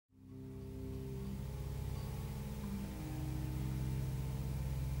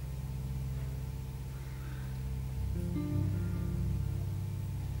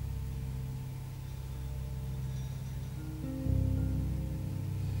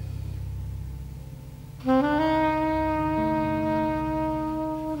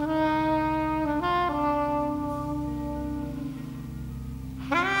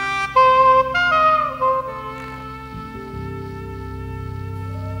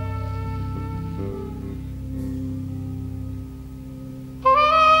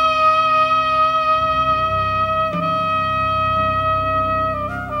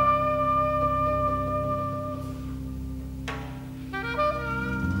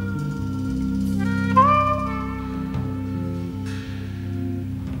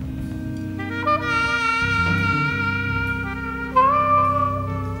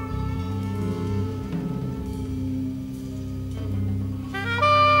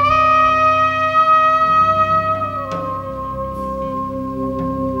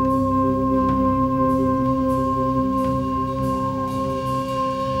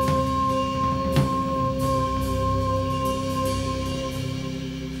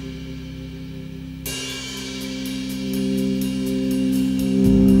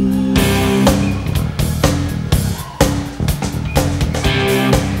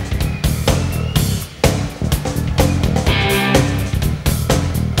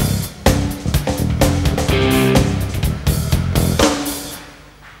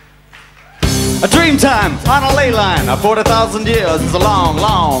dreamtime on a ley line. 40,000 years is a long,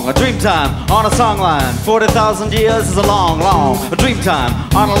 long. A dreamtime on a song line. 40,000 years is a long, long. A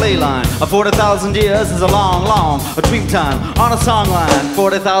dreamtime on a ley line. 40,000 years is a long, long. A dreamtime on a song line.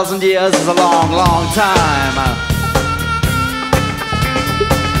 40,000 years is a long, long time.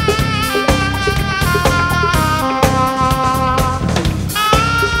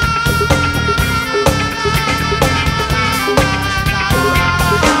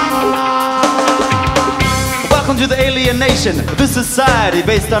 To the alienation of this society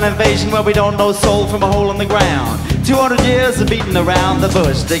based on invasion where we don't know soul from a hole in the ground. 200 years of beating around the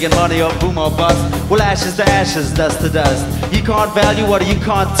bush, digging money up, boom or bust. Well, ashes to ashes, dust to dust. You can't value what you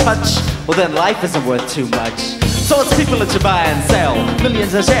can't touch. Well, then life isn't worth too much. So it's people that you buy and sell.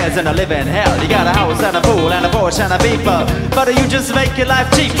 Millions of shares in a living hell. You got a house and a pool and a Porsche and a beeper, but you just make your life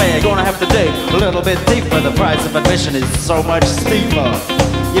cheaper. You're gonna have to dig a little bit deeper. The price of admission is so much steeper.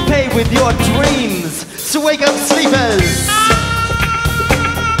 You pay with your dreams, so wake up sleepers.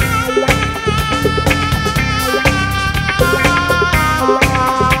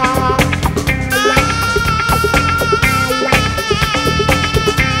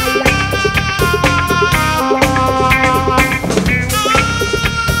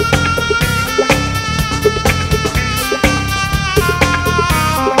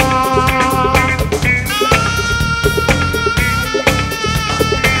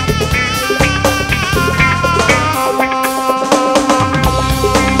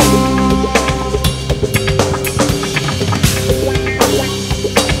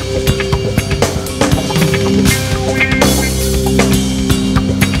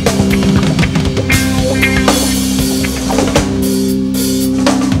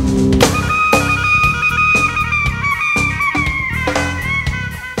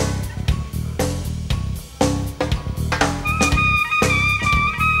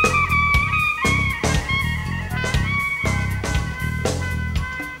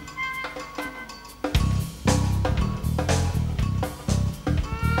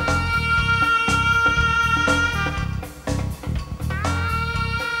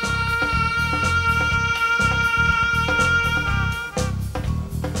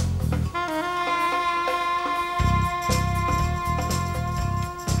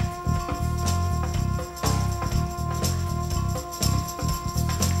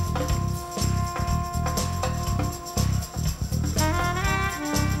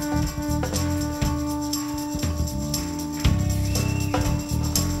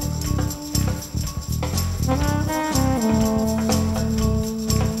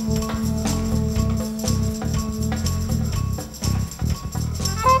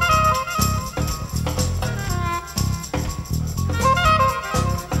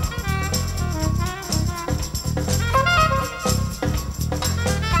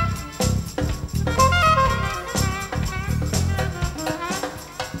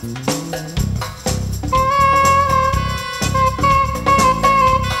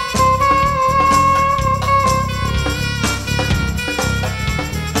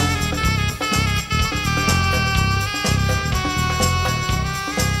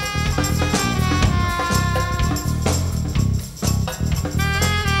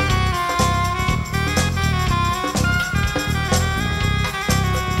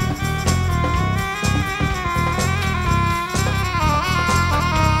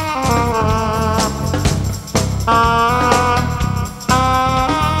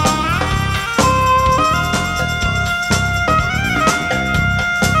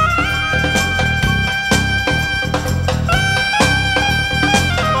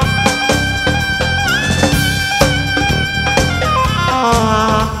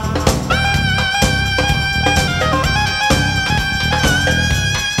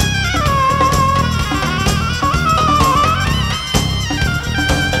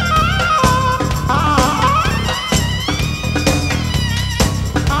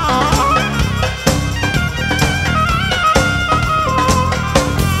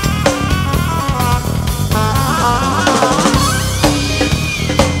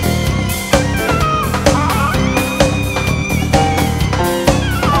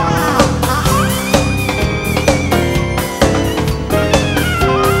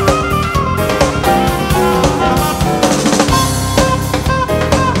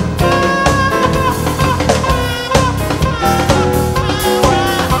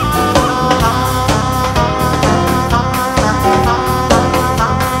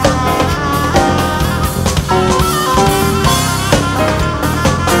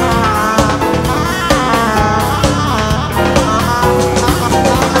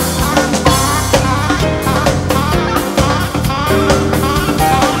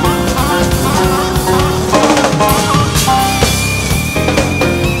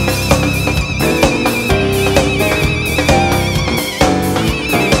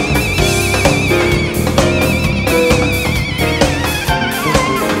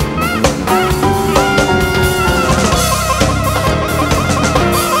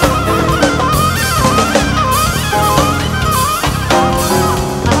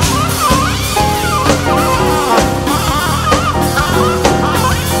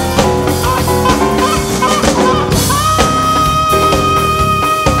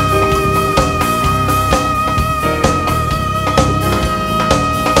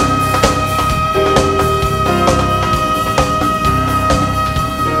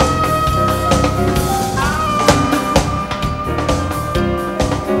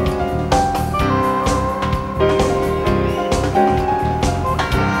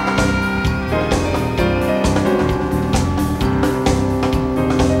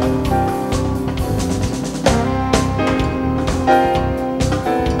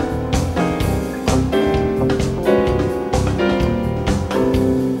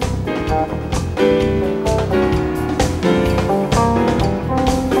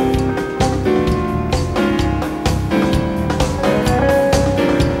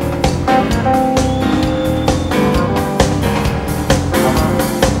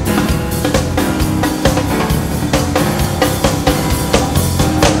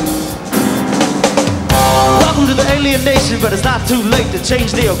 alienation, but it's not too late to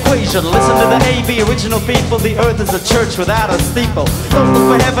change the equation. Listen to the AV, original people. The earth is a church without a steeple. Don't look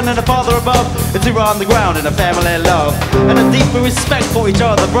for heaven and a father above. It's here on the ground in a family love. And a deeper respect for each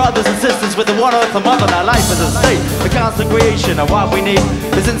other, brothers and sisters with the one earth and mother. Our life is a state. The constant creation of what we need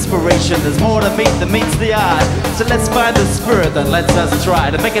is inspiration. There's more to meet than meets the eye. So let's find the spirit that lets us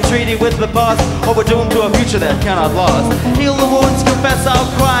try to make a treaty with the past, or we're doomed to a future that cannot last. Heal the wounds, confess our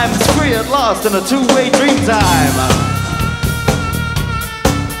crimes, free at last in a two-way dream time.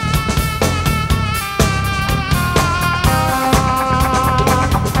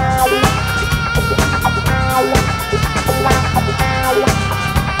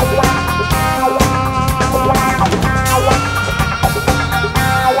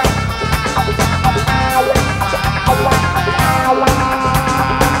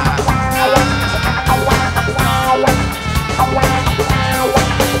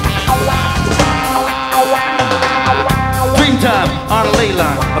 On a ley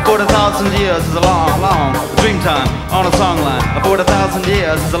line, a 40,000 years is a long, long dreamtime. On a song line, a 40,000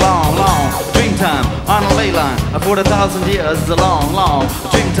 years is a long, long dreamtime. On a ley line, a 40,000 years is a long, long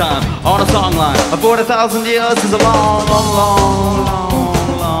dreamtime. On a song line, a 40,000 years is a long, long, long,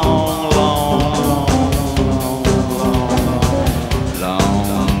 long, long, long, long, long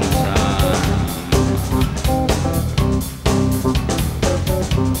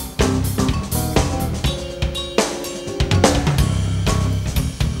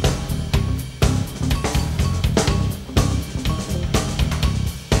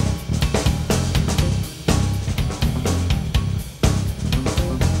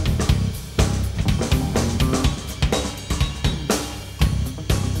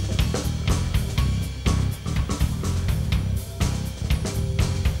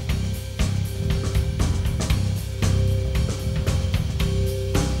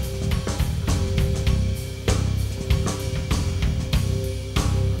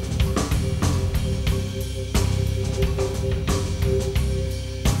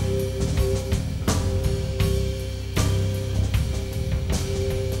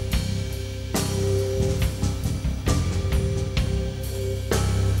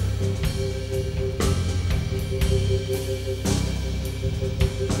time.